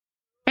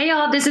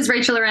y'all, this is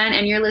Rachel Laren,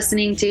 and you're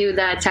listening to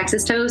the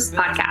Texas Toast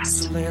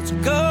podcast. Let's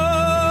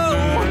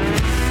go.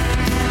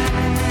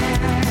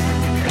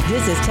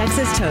 This is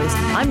Texas Toast.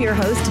 I'm your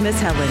host, Miss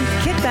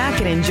Helen. Kick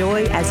back and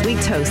enjoy as we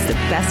toast the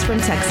best from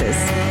Texas.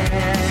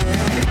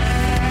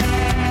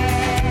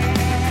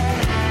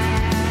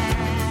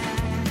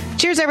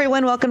 Cheers,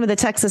 everyone. Welcome to the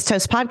Texas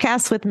Toast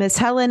podcast with Miss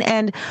Helen,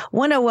 and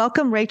want to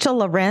welcome Rachel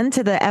Laren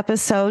to the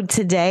episode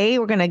today.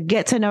 We're going to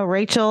get to know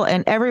Rachel,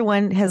 and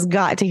everyone has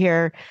got to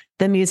hear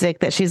the music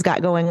that she's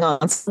got going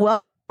on. So,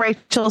 well,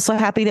 Rachel, so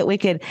happy that we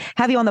could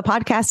have you on the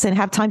podcast and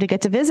have time to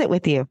get to visit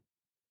with you.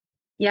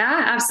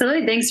 Yeah,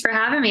 absolutely. Thanks for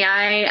having me.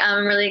 I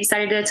am really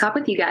excited to talk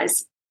with you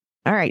guys.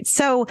 All right.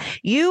 So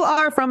you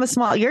are from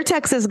you're a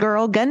Texas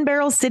girl, Gun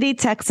Barrel City,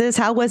 Texas.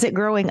 How was it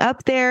growing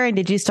up there? And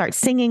did you start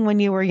singing when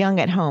you were young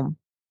at home?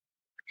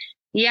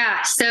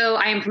 Yeah. So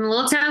I am from a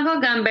little town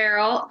called Gun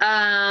Barrel.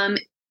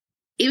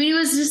 It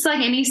was just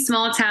like any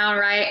small town,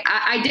 right?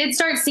 I did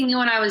start singing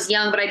when I was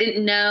young, but I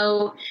didn't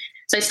know.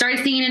 So I started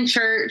singing in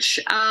church.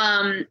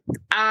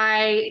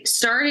 I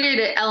started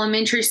at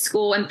elementary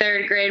school in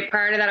third grade.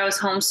 Prior to that, I was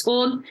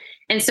homeschooled.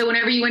 And so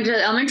whenever you went to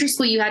elementary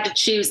school, you had to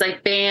choose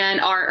like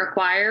band, art, or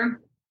choir.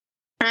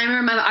 And I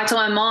remember I told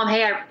my mom,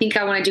 hey, I think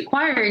I want to do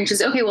choir. And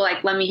she's okay, well,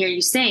 like, let me hear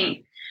you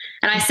sing.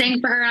 And I sang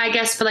for her. And I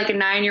guess for like a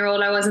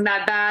 9-year-old, I wasn't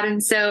that bad.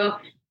 And so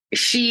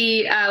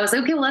she was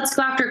like, okay, well, let's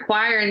go after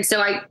choir. And so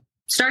I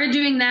started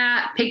doing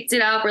that, picked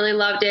it up, really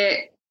loved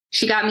it.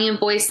 She got me in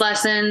voice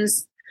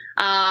lessons.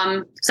 So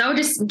I would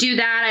just do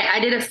that. I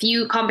did a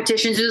few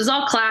competitions. It was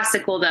all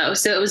classical though.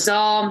 So it was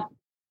all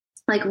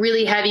like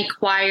really heavy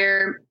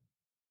choir,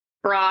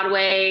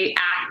 Broadway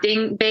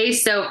acting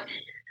based. So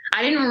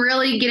I didn't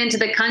really get into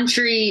the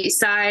country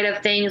side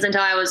of things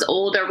until I was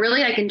older,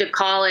 really like into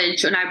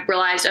college. And I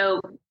realized,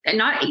 and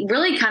not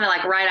really kind of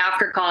like right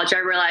after college, I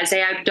realized,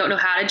 hey, I don't know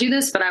how to do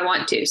this, but I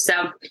want to.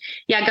 So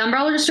yeah, Gun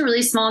Barrel was just a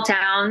really small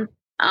town.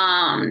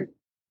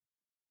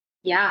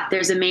 Yeah,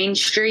 there's a main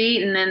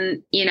street, and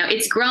then,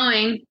 it's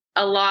growing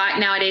a lot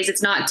nowadays.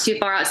 It's not too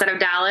far outside of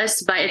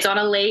Dallas, but it's on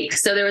a lake.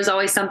 So there was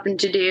always something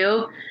to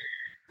do.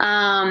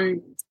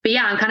 But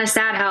yeah, I'm kind of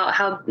sad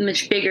how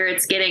much bigger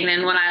it's getting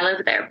than when I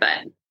lived there.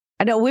 But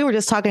I know we were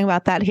just talking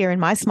about that here in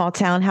my small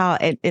town, how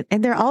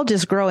and they're all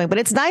just growing, but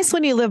it's nice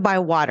when you live by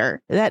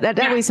water. That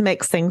always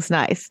makes things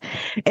nice.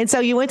 And so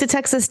you went to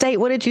Texas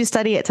State. What did you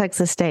study at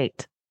Texas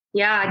State?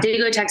 Yeah, I did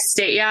go to Texas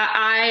State. Yeah,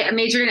 I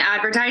majored in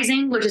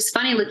advertising, which is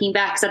funny looking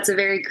back because that's a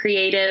very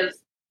creative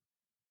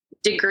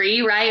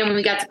degree, right? And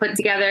we got to put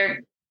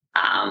together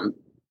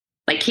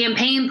like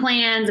campaign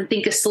plans and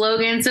think of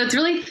slogans. So it's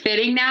really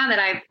fitting now that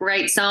I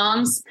write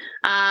songs.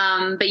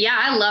 But yeah,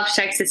 I love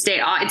Texas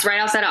State. It's right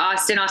outside of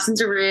Austin.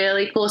 Austin's a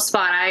really cool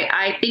spot.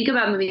 I think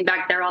about moving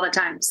back there all the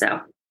time. So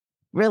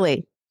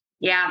really?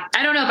 Yeah,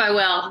 I don't know if I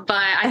will, but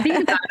I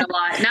think about it a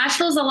lot.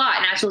 Nashville's a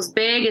lot. Nashville's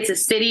big. It's a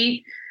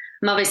city.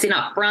 I'm obviously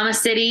not from a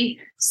city.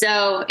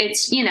 So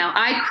it's,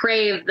 I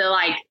crave the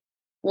like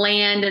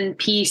land and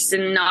peace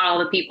and not all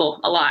the people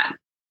a lot.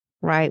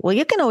 Right. Well,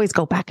 you can always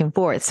go back and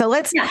forth. So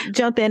let's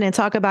jump in and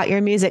talk about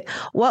your music.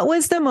 What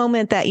was the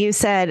moment that you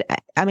said,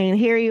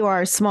 here you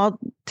are, small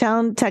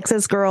town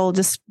Texas girl,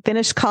 just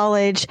finished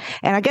college.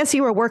 And I guess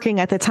you were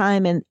working at the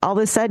time. And all of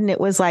a sudden it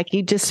was like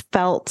you just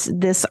felt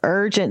this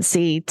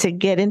urgency to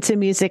get into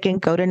music and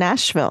go to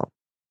Nashville.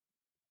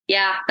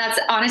 Yeah,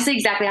 that's honestly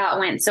exactly how it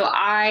went. So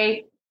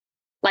I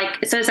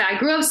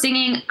grew up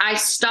singing. I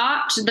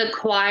stopped the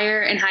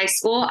choir in high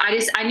school.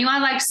 I knew I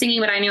liked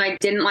singing, but I knew I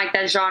didn't like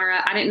that genre.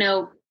 I didn't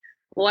know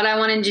what I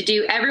wanted to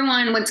do.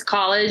 Everyone went to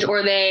college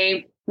or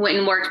they went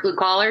and worked blue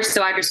collar.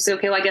 So I just was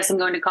okay, well, I guess I'm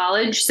going to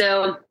college.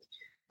 So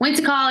went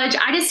to college.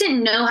 I just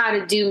didn't know how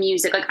to do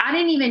music. Like I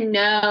didn't even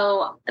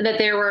know that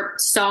there were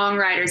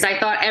songwriters. I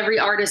thought every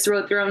artist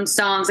wrote their own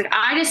songs. Like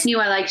I just knew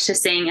I liked to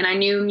sing and I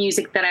knew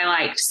music that I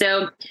liked.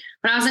 So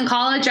when I was in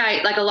college,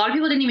 a lot of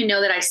people didn't even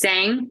know that I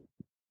sang.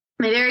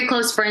 My very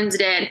close friends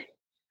did.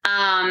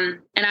 And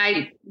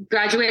I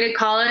graduated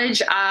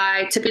college.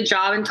 I took a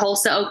job in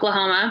Tulsa,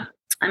 Oklahoma.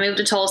 I moved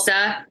to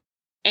Tulsa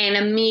and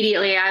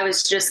immediately I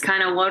was just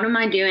kind of, what am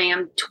I doing?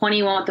 I'm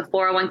 21 with the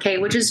 401k,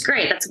 which is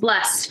great. That's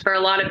blessed for a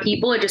lot of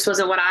people. It just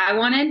wasn't what I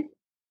wanted.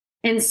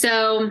 And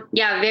so,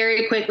 yeah,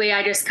 very quickly,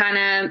 I just kind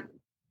of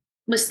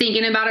was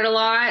thinking about it a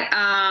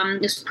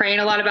lot, just praying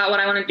a lot about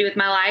what I want to do with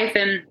my life.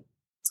 And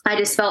I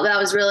just felt that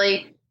was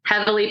really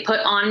heavily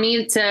put on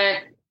me to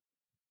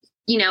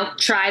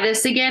try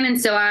this again. And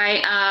so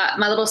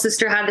my little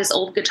sister had this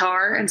old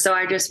guitar. And so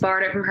I just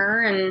borrowed it from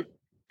her and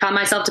taught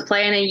myself to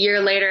play. And a year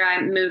later,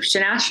 I moved to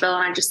Nashville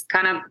and I just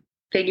kind of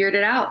figured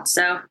it out.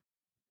 So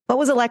what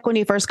was it like when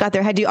you first got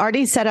there? Had you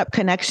already set up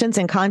connections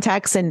and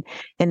contacts and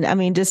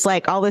just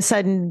like all of a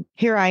sudden,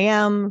 here I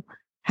am.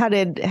 How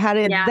did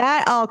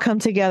that all come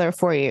together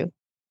for you?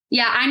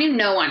 Yeah, I knew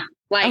no one.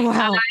 I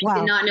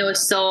did not know a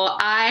soul.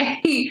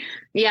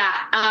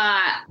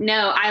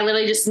 No, I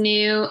literally just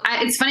knew.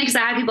 It's funny because I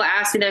had people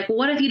ask me, like, well,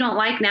 what if you don't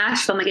like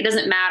Nashville? I'm like, it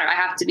doesn't matter. I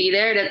have to be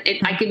there.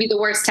 I could be the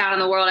worst town in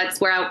the world.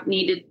 That's where I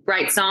need to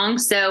write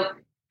songs. So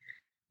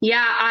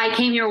Yeah, I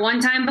came here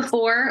one time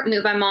before,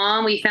 moved my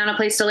mom. We found a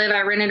place to live.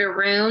 I rented a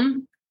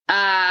room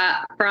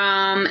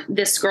from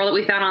this girl that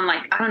we found on,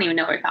 like, I don't even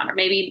know where we found her,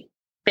 maybe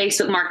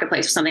Facebook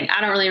Marketplace or something.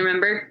 I don't really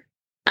remember.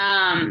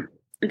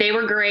 They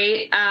were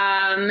great.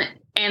 And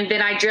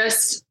then I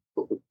just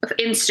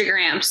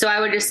Instagram. So I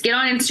would just get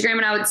on Instagram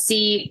and I would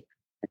see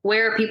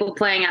where are people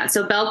playing at.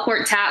 So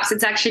Belcourt Taps,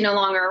 it's actually no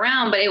longer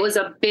around, but it was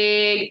a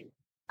big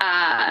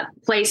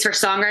place for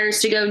songwriters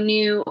to go,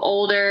 new,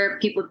 older,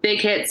 people with big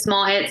hits,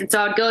 small hits. And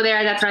so I'd go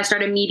there. That's when I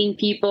started meeting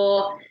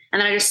people.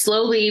 And then I just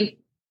slowly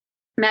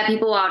met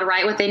people. I would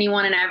write with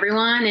anyone and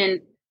everyone.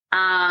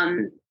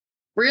 And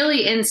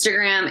really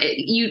Instagram,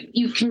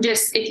 you can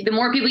just, if the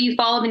more people you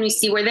follow, then you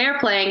see where they're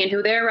playing and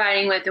who they're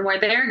writing with and where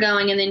they're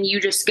going. And then you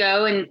just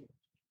go and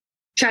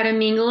try to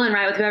mingle and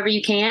write with whoever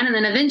you can. And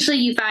then eventually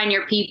you find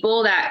your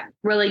people that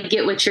really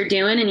get what you're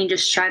doing and you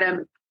just try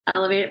to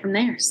elevate it from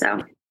there.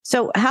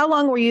 So how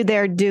long were you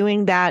there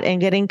doing that and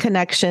getting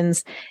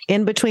connections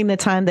in between the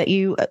time that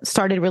you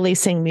started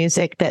releasing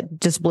music that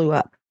just blew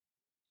up?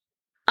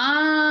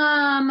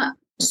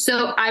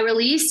 So I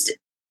released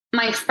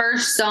my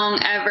first song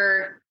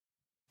ever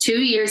 2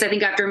 years, I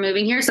think, after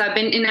moving here. So I've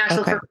been in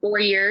Nashville for 4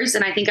 years.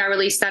 And I think I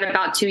released that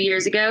about 2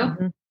 years ago.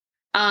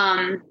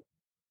 Mm-hmm.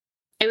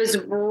 It was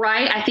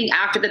right, I think,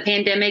 after the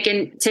pandemic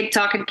and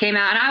TikTok had came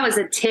out, and I was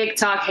a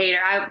TikTok hater.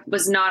 I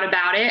was not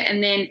about it.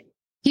 And then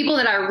people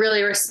that I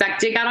really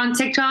respected got on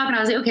TikTok and I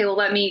was like, okay, well,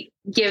 let me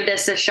give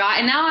this a shot.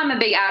 And now I'm a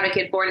big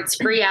advocate for it. It's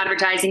free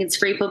advertising. It's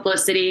free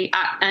publicity.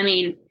 I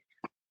mean,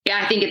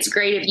 yeah, I think it's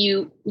great if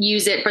you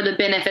use it for the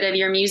benefit of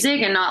your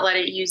music and not let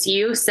it use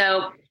you.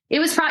 So it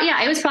was probably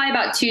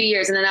about 2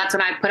 years. And then that's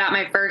when I put out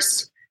my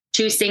first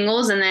 2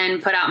 singles and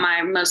then put out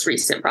my most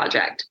recent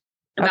project.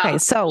 Okay.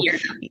 So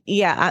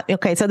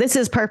okay. So this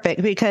is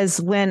perfect because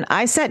when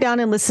I sat down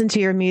and listened to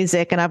your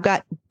music, and I've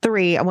got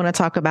 3 I want to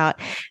talk about,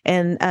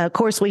 and of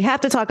course we have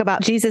to talk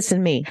about Jesus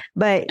and Me,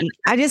 but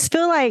I just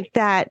feel like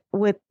that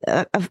with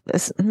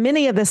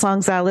many of the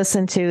songs I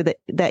listen to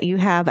that you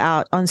have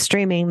out on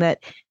streaming,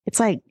 that it's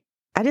like,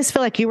 I just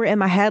feel like you were in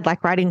my head,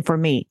 like writing for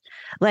me.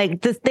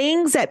 Like the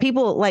things that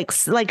people like,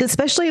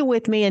 especially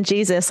with Me and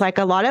Jesus, like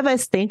a lot of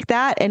us think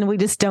that and we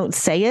just don't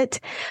say it,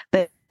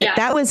 but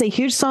that was a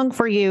huge song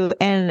for you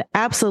and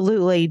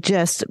absolutely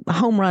just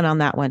home run on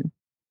that one.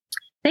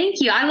 Thank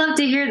you. I love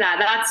to hear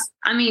that.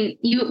 When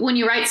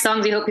you write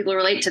songs, you hope people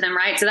relate to them,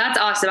 right? So that's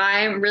awesome.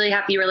 I'm really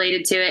happy you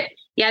related to it.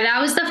 Yeah,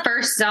 that was the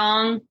first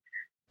song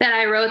that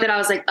I wrote that I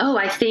was like, oh,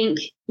 I think,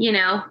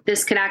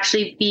 this could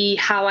actually be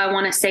how I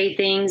want to say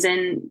things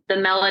and the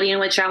melody in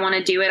which I want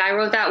to do it. I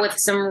wrote that with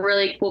some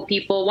really cool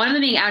people. One of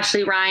them being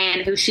Ashley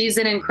Ryan, who she's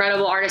an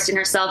incredible artist in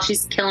herself.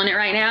 She's killing it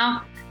right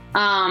now.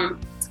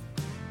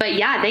 But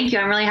yeah, thank you.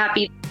 I'm really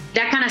happy.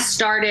 That kind of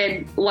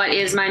started what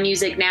is my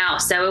music now.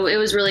 So it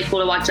was really cool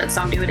to watch that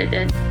song do what it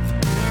did.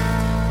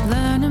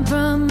 Learning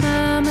from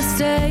my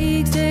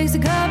mistakes takes a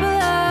couple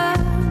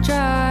of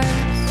tries.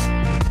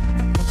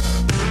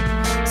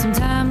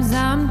 Sometimes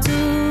I'm too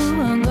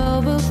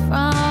hungover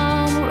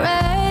from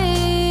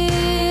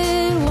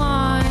red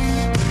wine,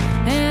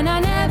 and I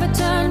never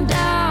turn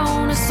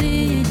down a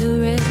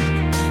cigarette.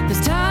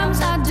 There's times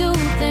I do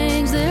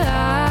things that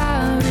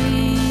I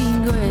regret.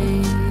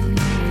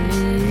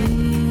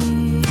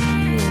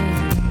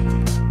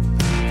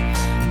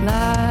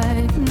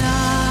 Like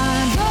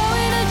not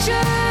going to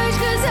church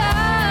 'cause I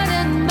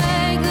didn't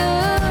make the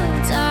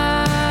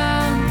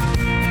time.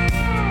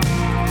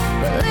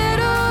 But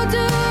little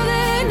do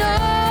they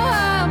know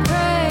I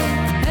pray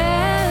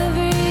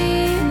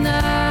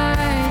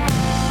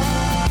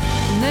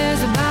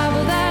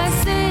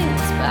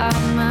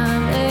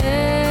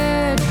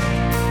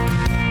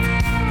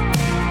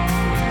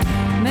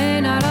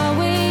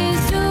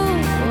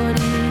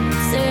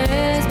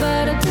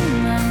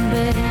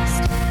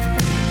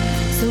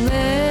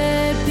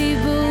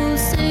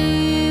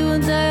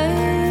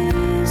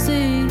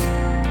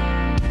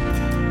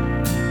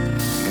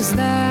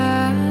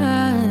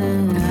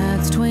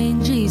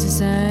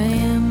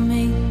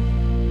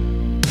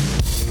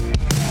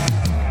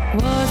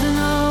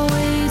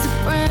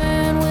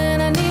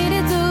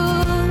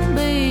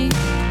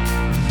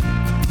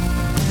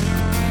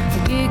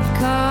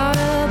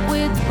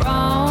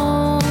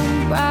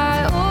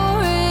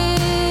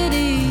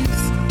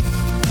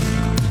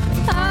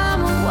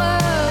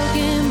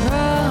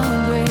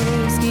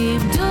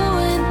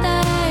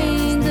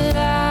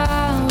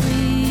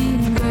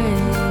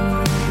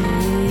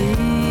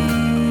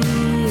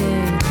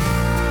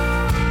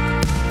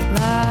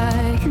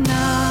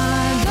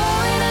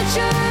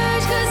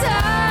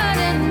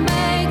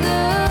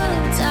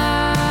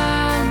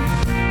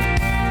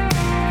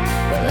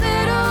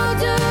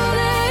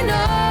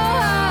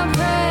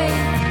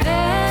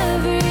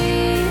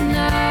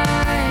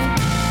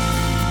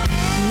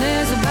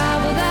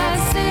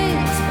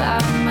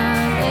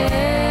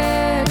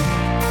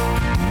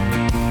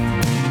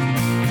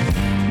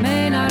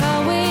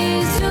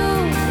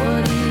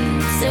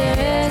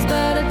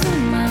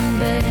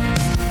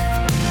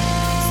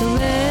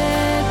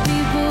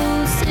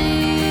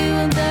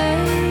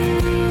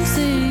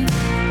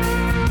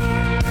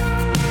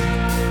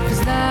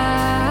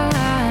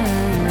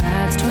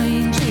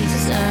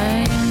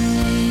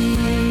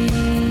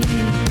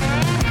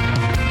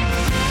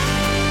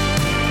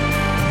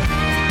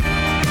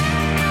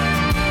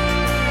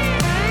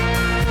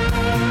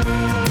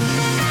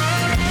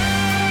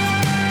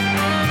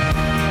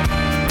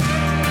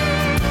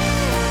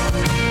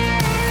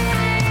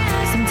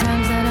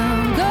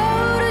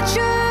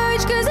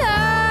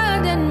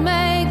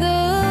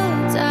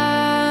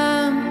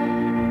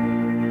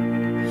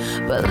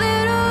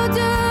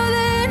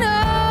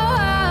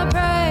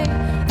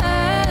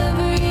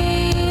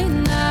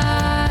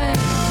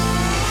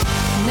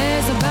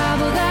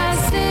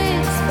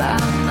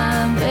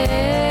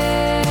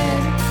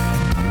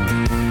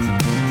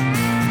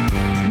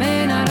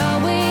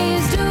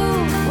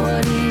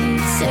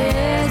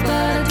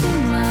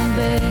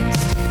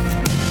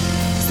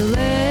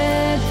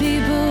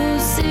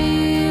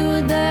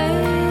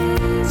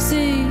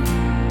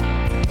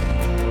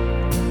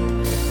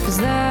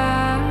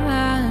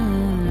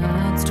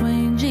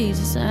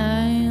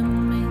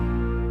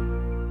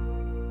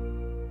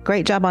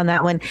Great job on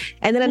that one.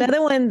 And then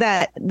another one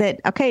that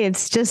okay, I'm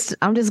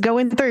just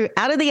going through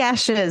Out of the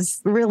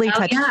Ashes really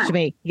touched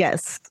me.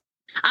 Yes.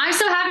 I'm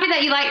so happy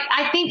that you like,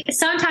 I think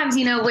sometimes,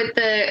 with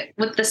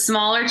the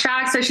smaller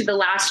tracks, especially the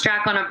last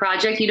track on a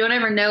project, you don't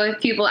ever know if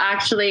people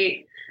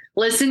actually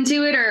listen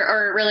to it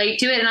or relate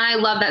to it. And I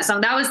love that song.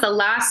 That was the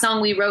last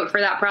song we wrote for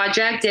that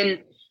project, and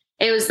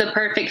it was the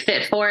perfect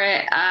fit for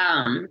it.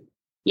 I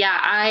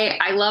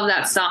love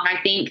that song.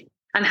 I think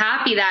I'm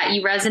happy that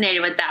you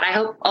resonated with that. I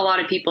hope a lot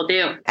of people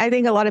do. I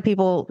think a lot of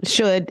people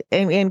should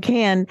and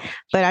can,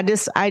 but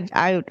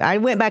I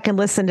went back and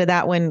listened to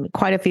that one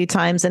quite a few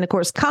times. And of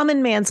course,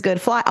 Common Man's good.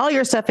 Fly, all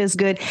your stuff is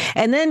good.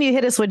 And then you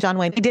hit us with John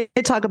Wayne. We did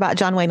talk about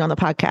John Wayne on the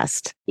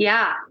podcast.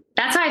 Yeah.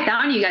 That's how I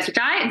found you guys, which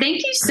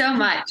thank you so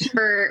much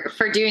for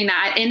doing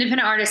that.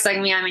 Independent artists like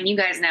me, I mean, you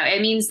guys know,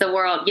 it means the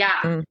world. Yeah.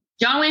 Mm.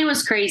 John Wayne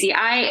was crazy.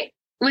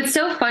 What's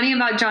so funny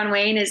about John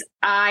Wayne is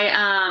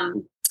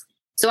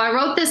so I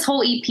wrote this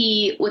whole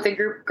EP with a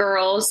group of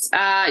girls,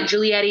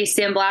 Julietti,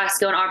 Sam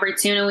Blasco, and Aubrey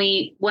Tune, and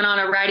we went on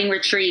a writing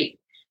retreat.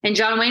 And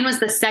John Wayne was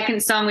the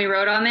second song we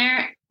wrote on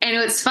there. And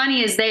what's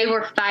funny is they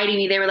were fighting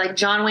me. They were like,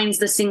 John Wayne's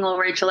the single,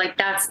 Rachel, like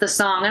that's the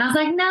song. And I was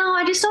like, no,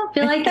 I just don't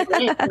feel like it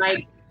is.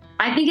 Like,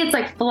 I think it's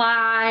like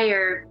Fly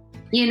or,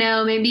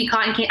 maybe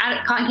Cotton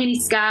Candy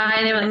Sky.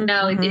 And they were like,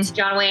 no, it's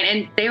John Wayne.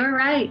 And they were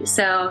right.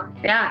 So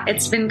yeah,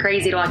 it's been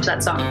crazy to watch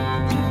that song.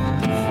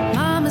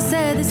 Mama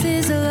said this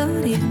is a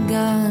loaded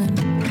gun,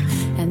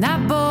 and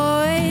that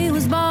boy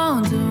was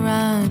born to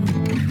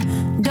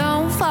run.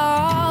 Don't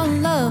fall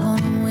in love on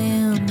a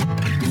whim.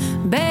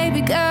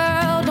 Baby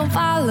girl, don't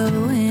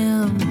follow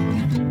him.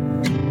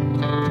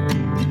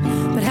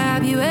 But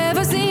have you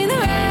ever seen the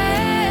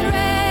red,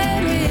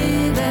 red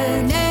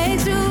river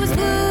next to his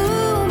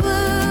blue,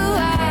 blue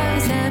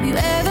eyes? Have you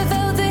ever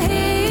felt the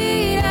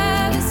heat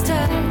of his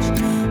touch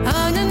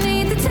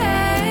underneath the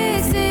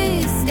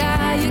Texas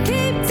sky? You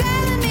keep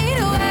telling me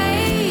to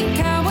wait.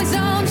 Cowboys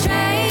don't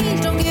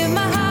change. Don't give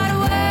my heart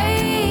away.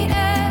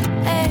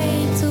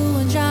 To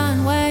a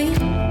John Wayne.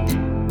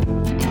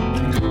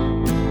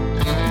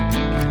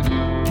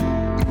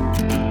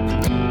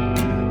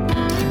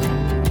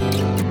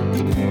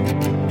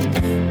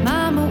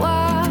 Mama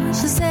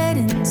watched the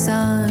setting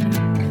sun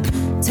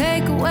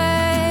take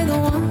away the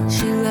one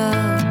she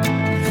loved.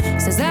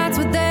 Says that's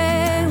what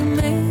they were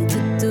made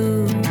to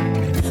do.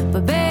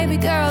 But baby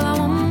girl, I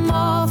want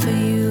more for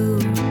you.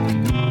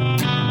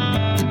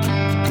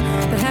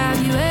 But have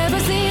you ever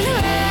seen the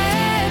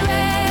red,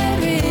 red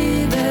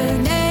river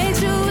next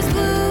to his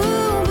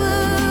blue,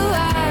 blue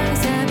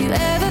eyes? Have you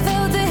ever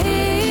felt the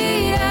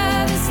heat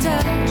of his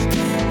touch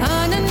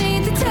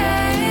underneath the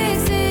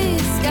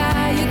Texas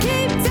sky? You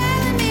keep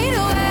telling me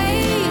to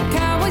wait.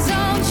 Cowboys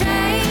don't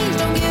change.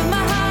 Don't give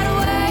my heart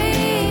away.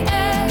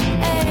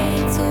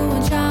 To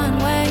a John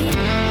Wayne.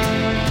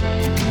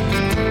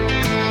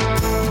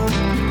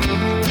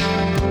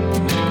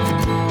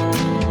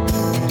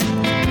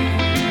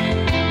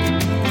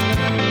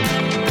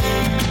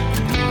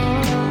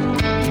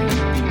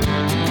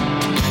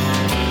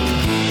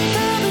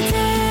 Probably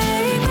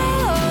take my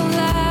whole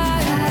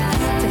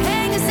life to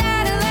hang a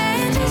saddle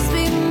and just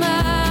be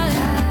mine.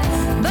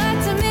 But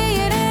to me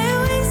it ain't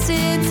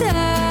wasted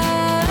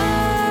time.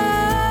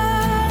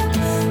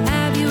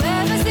 Have you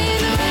ever seen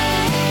the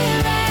red,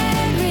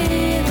 red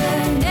river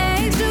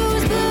next to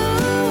his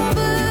blue,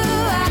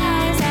 blue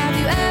eyes? Have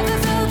you ever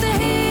felt the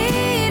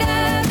heat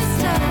of his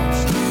touch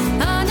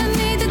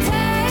underneath the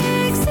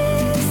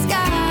Texas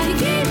sky? You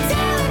keep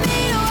telling me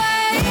to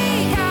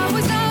wait.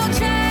 Cowboys don't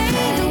change.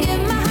 Don't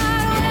give my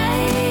heart away.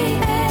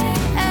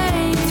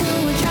 To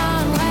a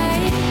John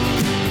Wayne.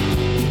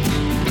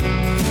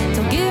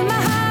 Don't give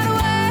my heart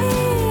away.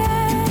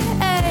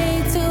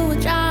 To a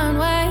John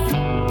Wayne.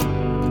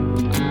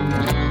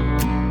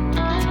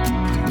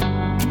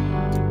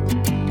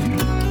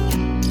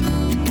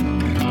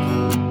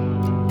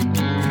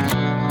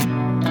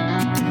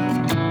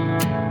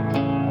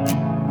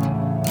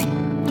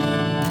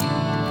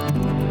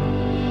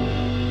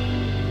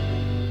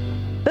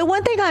 But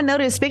one thing I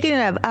noticed, speaking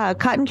of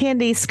Cotton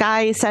Candy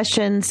Sky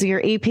Sessions,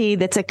 your EP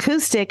that's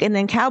acoustic, and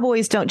then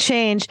Cowboys Don't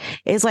Change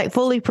is like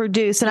fully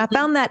produced. And I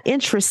found that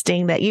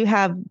interesting that you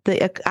have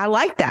I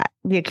like that,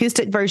 the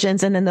acoustic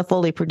versions and then the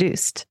fully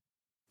produced.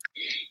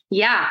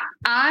 Yeah.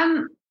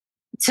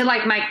 To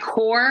like my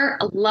core,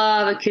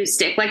 love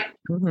acoustic. Like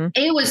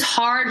it was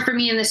hard for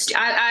me in this.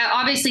 I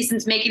obviously,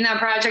 since making that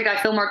project,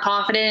 I feel more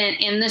confident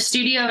in the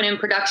studio and in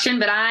production,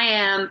 but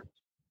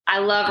I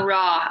love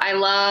raw. I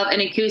love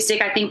an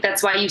acoustic. I think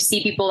that's why you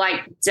see people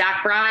like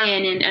Zach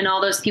Bryan and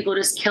all those people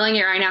just killing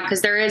it right now.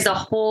 Cause there is a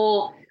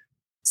whole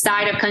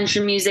side of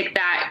country music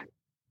that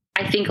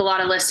I think a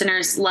lot of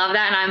listeners love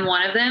that. And I'm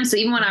one of them. So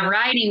even when I'm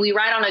writing, we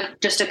write on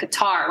just a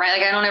guitar, right?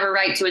 Like I don't ever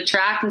write to a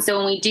track. And so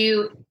when we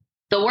do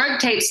the work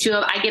tapes to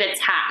them, I get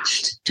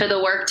attached to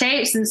the work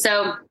tapes. And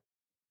so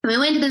when we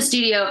went to the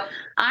studio,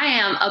 I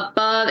am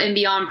above and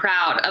beyond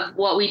proud of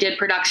what we did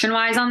production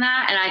wise on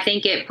that. And I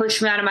think it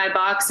pushed me out of my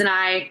box, and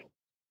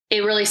it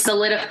really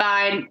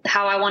solidified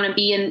how I want to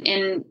be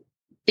in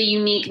the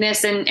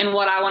uniqueness and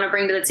what I want to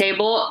bring to the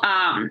table.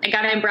 A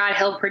guy named Brad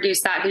Hill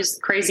produced that, who's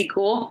crazy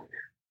cool.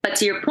 But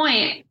to your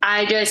point,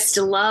 I just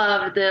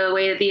love the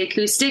way that the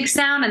acoustics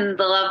sound, and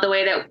love the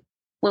way that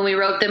when we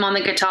wrote them on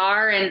the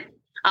guitar. And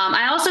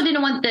I also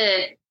didn't want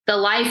the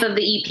life of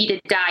the EP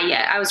to die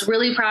yet. I was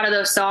really proud of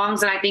those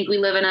songs. And I think we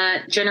live in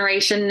a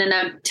generation and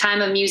a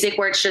time of music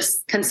where it's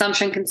just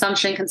consumption.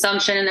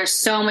 And there's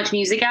so much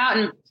music out,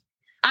 and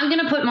I'm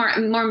going to put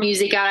more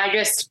music out.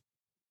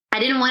 I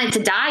didn't want it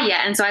to die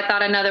yet. And so I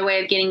thought another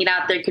way of getting it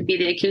out there could be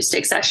the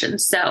acoustic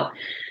sessions. So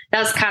that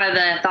was kind of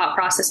the thought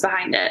process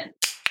behind it.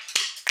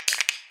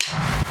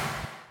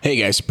 Hey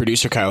guys,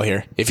 producer Kyle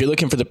here. If you're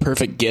looking for the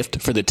perfect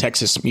gift for the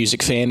Texas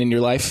music fan in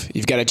your life,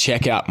 you've got to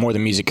check out More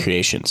Than Music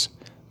Creations.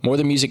 More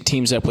Than Music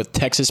teams up with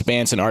Texas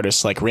bands and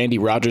artists like Randy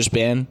Rogers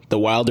Band, The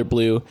Wilder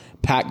Blue,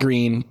 Pat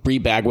Green, Bree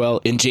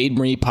Bagwell, and Jade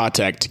Marie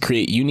Potek to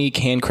create unique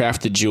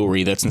handcrafted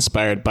jewelry that's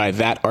inspired by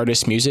that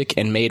artist's music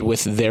and made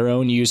with their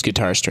own used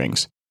guitar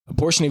strings. A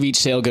portion of each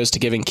sale goes to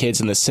giving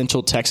kids in the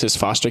Central Texas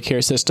foster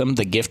care system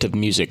the gift of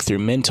music through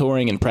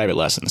mentoring and private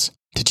lessons.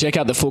 To check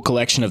out the full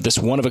collection of this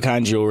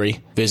one-of-a-kind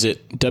jewelry,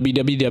 visit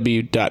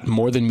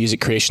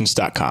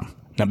www.morethanmusiccreations.com.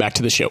 Now back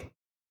to the show.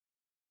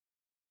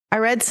 I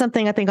read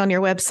something, I think, on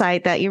your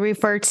website that you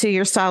refer to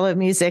your style of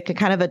music, a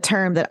kind of a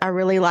term that I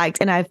really liked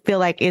and I feel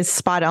like is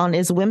spot on,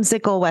 is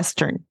whimsical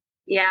Western.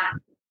 Yeah.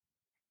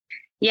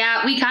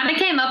 Yeah, we kind of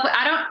came up with,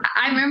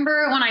 I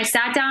remember when I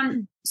sat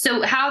down,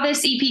 so how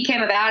this EP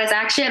came about is I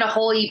actually had a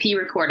whole EP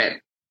recorded.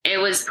 It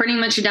was pretty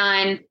much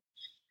done,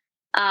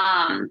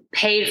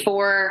 paid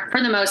for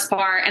the most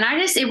part. And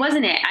it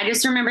wasn't it. I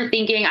just remember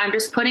thinking, I'm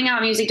just putting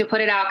out music to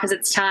put it out because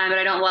it's time, but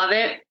I don't love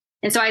it.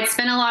 And so I'd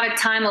spent a lot of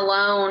time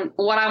alone,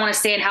 what I want to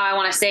say and how I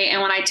want to say it.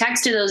 And when I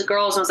texted those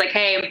girls, I was like,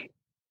 hey,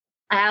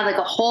 I have like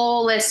a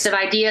whole list of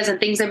ideas and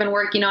things I've been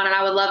working on, and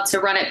I would love to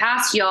run it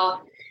past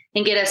y'all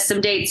and get us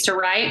some dates to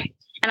write.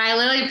 And I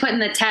literally put in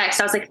the text,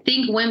 I was like,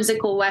 think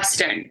whimsical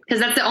Western, because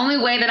that's the only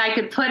way that I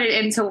could put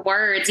it into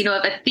words,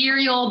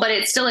 ethereal, but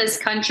it still is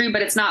country,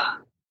 but it's not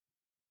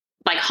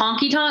like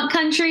honky tonk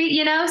country,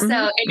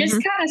 So it just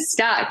kind of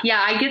stuck.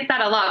 Yeah, I get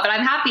that a lot, but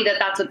I'm happy that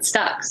that's what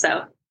stuck.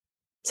 So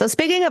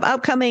speaking of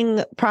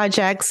upcoming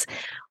projects,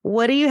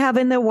 what do you have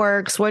in the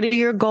works? What are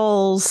your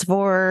goals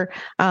for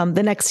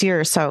the next year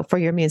or so for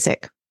your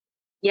music?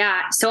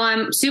 Yeah, so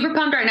I'm super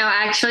pumped right now.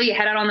 I actually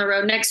head out on the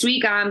road next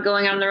week. I'm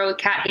going on the road with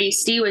Kat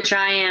Hasty, which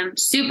I am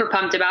super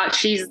pumped about.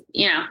 She's,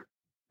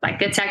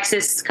 like a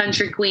Texas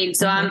country queen.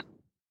 So I'm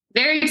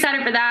very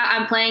excited for that.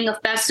 I'm playing a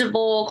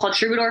festival called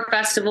Troubadour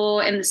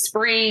Festival in the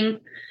spring.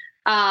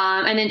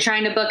 And then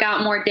trying to book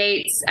out more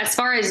dates. As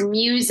far as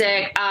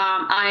music,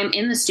 I'm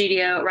in the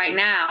studio right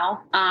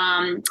now.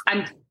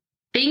 I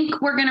think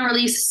we're going to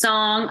release a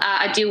song,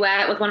 a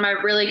duet with one of my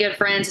really good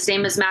friends. His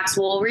name is Max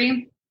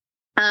Woolry.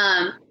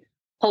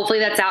 Hopefully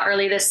that's out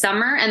early this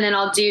summer. And then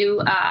I'll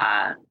do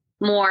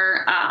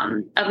more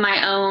of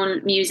my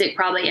own music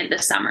probably in the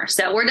summer.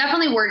 So we're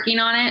definitely working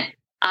on it.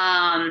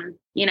 I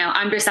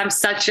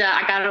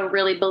gotta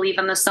really believe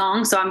in the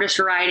song. So I'm just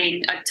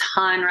writing a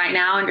ton right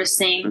now and just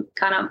seeing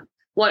kind of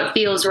what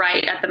feels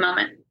right at the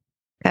moment.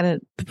 Kind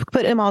of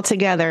put them all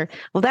together.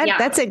 Well,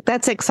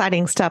 that's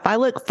exciting stuff. I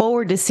look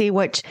forward to see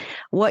what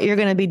you're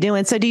going to be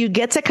doing. So do you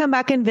get to come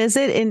back and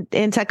visit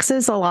in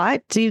Texas a lot?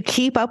 Do you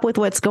keep up with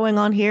what's going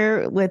on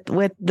here with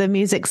the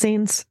music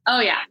scenes? Oh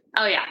yeah.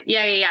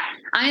 Yeah.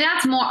 I mean,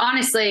 that's more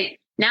honestly,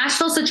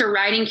 Nashville's such a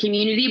writing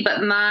community,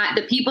 but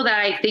the people that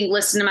I think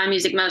listen to my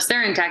music most,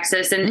 they're in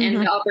Texas, and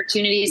the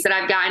opportunities that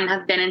I've gotten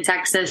have been in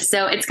Texas.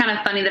 So it's kind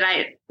of funny that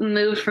I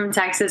moved from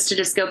Texas to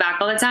just go back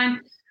all the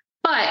time.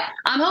 But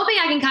I'm hoping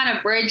I can kind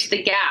of bridge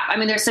the gap. I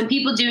mean, there's some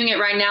people doing it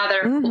right now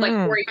that are like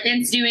Corey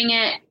Kent's doing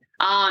it.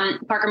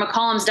 Parker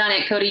McCollum's done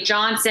it. Cody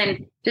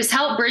Johnson, just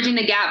help bridging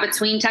the gap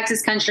between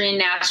Texas country and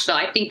Nashville.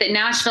 I think that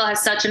Nashville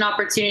has such an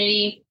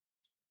opportunity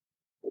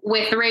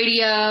with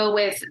radio,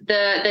 with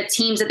the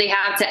teams that they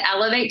have to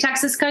elevate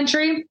Texas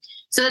country.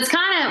 So it's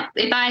kind of,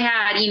 if I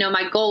had,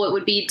 my goal, it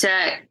would be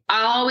I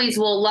always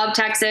will love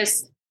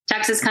Texas.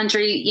 Texas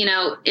country,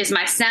 is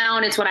my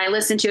sound. It's what I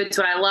listen to. It's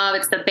what I love.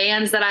 It's the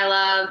bands that I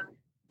love.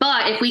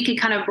 But if we could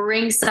kind of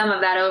bring some of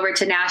that over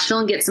to Nashville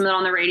and get some of it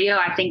on the radio,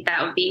 I think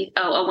that would be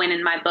a win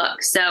in my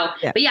book. So,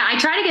 But yeah, I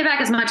try to get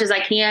back as much as I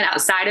can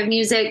outside of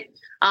music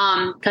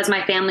because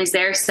my family's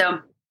there. So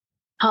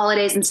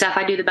holidays and stuff,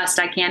 I do the best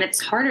I can. It's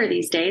harder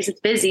these days.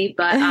 It's busy,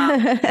 but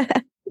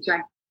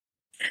try.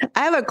 I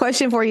have a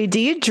question for you.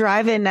 Do you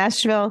drive in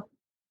Nashville?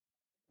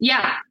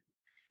 Yeah.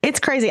 It's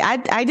crazy.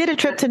 I did a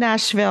trip to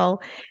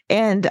Nashville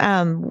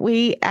and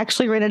we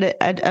actually rented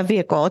a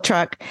vehicle, a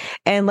truck,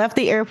 and left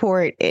the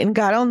airport and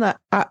got on the,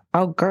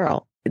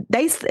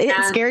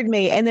 it scared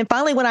me. And then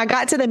finally, when I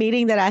got to the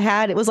meeting that I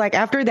had, it was like,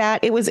 after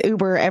that, it was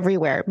Uber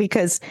everywhere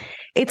because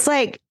it's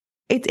like,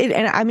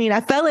 and I mean, I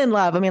fell in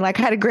love. I mean,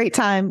 like I had a great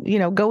time,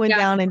 going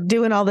down and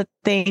doing all the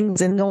things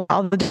and going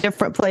all the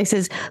different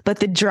places, but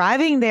the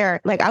driving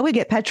there, like I would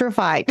get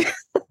petrified.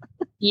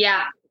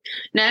 Yeah.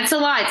 No, it's a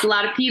lot. It's a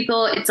lot of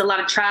people. It's a lot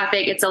of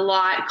traffic. It's a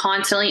lot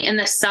constantly in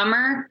the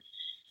summer.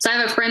 So I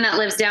have a friend that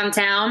lives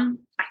downtown.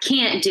 I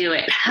can't do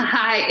it.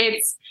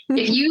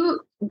 If you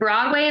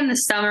Broadway in the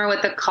summer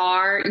with a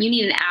car, you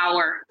need an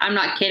hour. I'm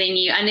not kidding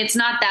you. And it's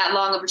not that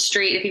long of a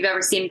street if you've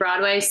ever seen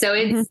Broadway. So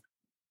it's,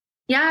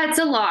 yeah, it's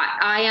a lot.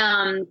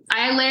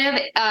 I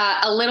live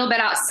a little bit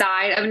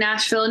outside of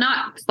Nashville,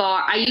 not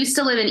far. I used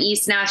to live in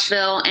East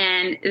Nashville,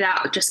 and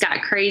that just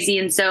got crazy.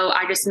 And so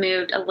I just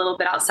moved a little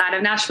bit outside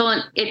of Nashville,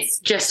 and it's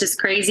just as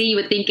crazy. You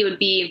would think it would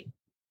be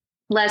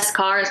less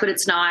cars, but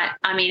it's not.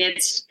 I mean,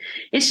 it's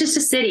just a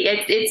city.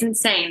 It's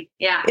insane.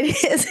 Yeah.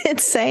 It is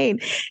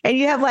insane. And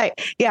you have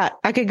like, yeah,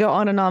 I could go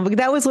on and on, but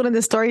that was one of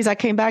the stories. I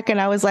came back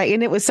and I was like,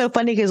 and it was so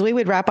funny because we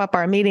would wrap up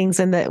our meetings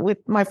with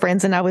my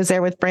friends, and I was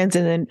there with friends,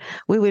 and then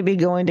we would be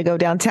going to go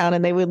downtown,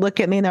 and they would look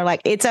at me and they're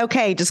like, it's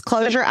okay. Just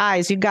close your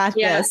eyes. You got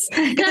this.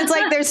 It's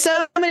like, there's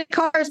so many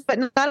cars, but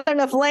not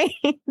enough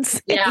lanes.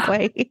 Yeah.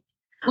 Anyway.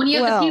 When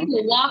you have the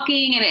people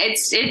walking, and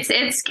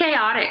it's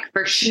chaotic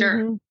for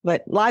sure,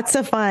 but lots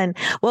of fun.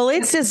 Well,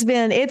 it's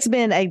been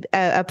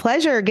a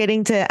pleasure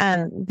getting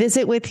to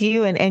visit with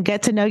you and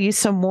get to know you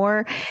some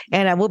more.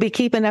 And we'll be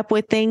keeping up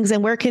with things.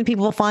 And where can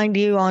people find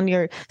you on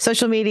your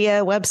social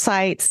media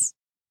websites?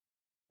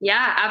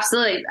 Yeah,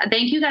 absolutely.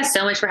 Thank you guys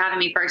so much for having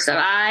me first. So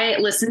I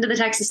listen to the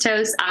Texas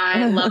Toast.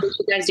 I love what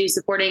you guys do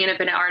supporting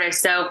independent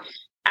artists. So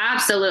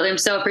absolutely. I'm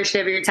so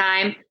appreciative of your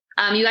time.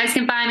 You guys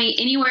can find me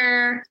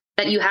anywhere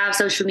that you have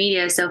social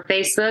media. So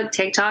Facebook,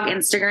 TikTok,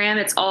 Instagram,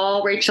 it's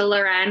all Rachel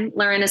Laren.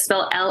 Laren is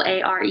spelled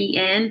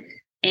Laren.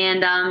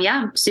 And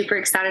I'm super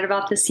excited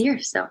about this year.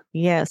 So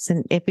yes.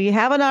 And if you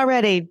haven't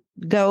already,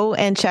 go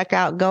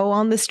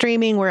on the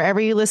streaming wherever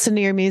you listen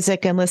to your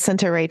music and listen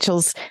to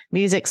Rachel's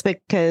music,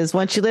 because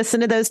once you listen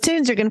to those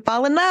tunes, you're going to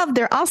fall in love.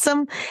 They're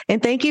awesome.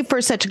 And thank you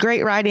for such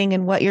great writing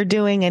and what you're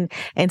doing and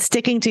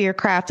sticking to your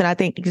craft. And I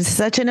think it's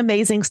such an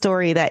amazing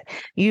story that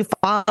you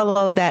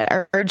follow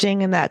that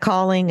urging and that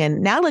calling.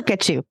 And now look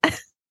at you.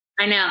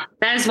 I know.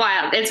 That is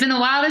wild. It's been the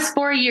wildest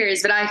 4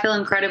 years, but I feel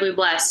incredibly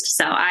blessed.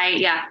 So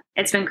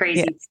it's been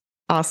crazy. Yes.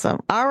 Awesome.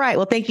 All right.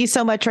 Well, thank you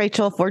so much,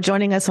 Rachel, for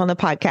joining us on the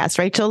podcast.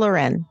 Rachel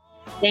Laren.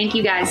 Thank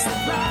you, guys.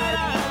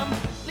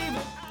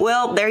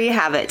 Well, there you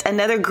have it.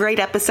 Another great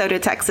episode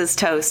of Texas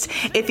Toast.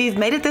 If you've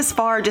made it this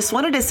far, just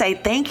wanted to say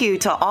thank you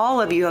to all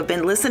of you who have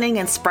been listening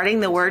and spreading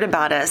the word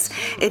about us.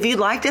 If you'd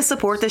like to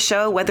support the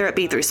show, whether it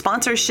be through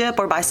sponsorship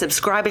or by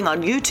subscribing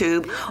on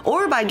YouTube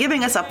or by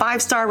giving us a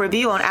 5-star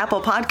review on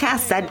Apple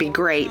Podcasts, that'd be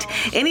great.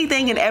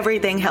 Anything and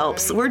everything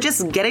helps. We're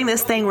just getting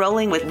this thing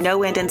rolling with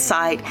no end in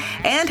sight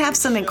and have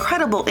some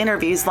incredible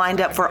interviews lined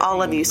up for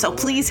all of you. So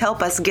please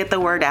help us get the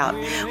word out.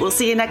 We'll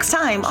see you next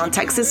time on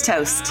Texas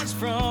Toast.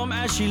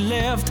 As she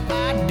left,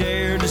 I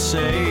dare to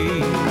say,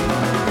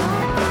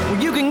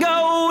 well, you can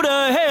go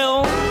to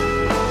hell.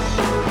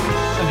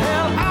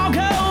 Hell, I'll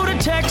go to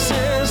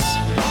Texas.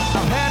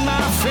 I've had my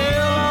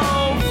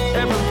fill of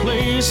every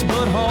place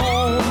but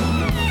home.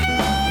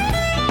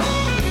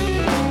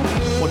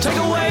 Well, take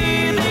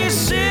away these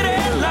city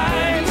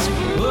lights,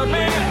 put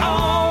me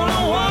on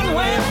a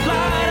one-way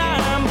flight.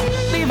 I'm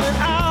leaving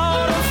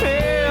out of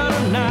here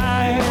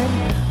tonight.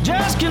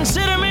 Just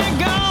consider me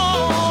gone.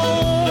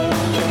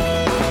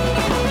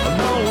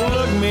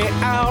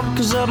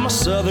 Cause of my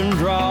southern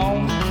drawl,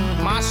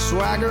 my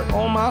swagger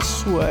on my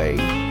sway.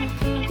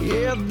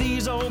 Yeah,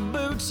 these old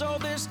boots, oh,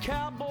 this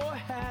cowboy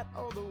hat,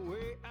 oh, the way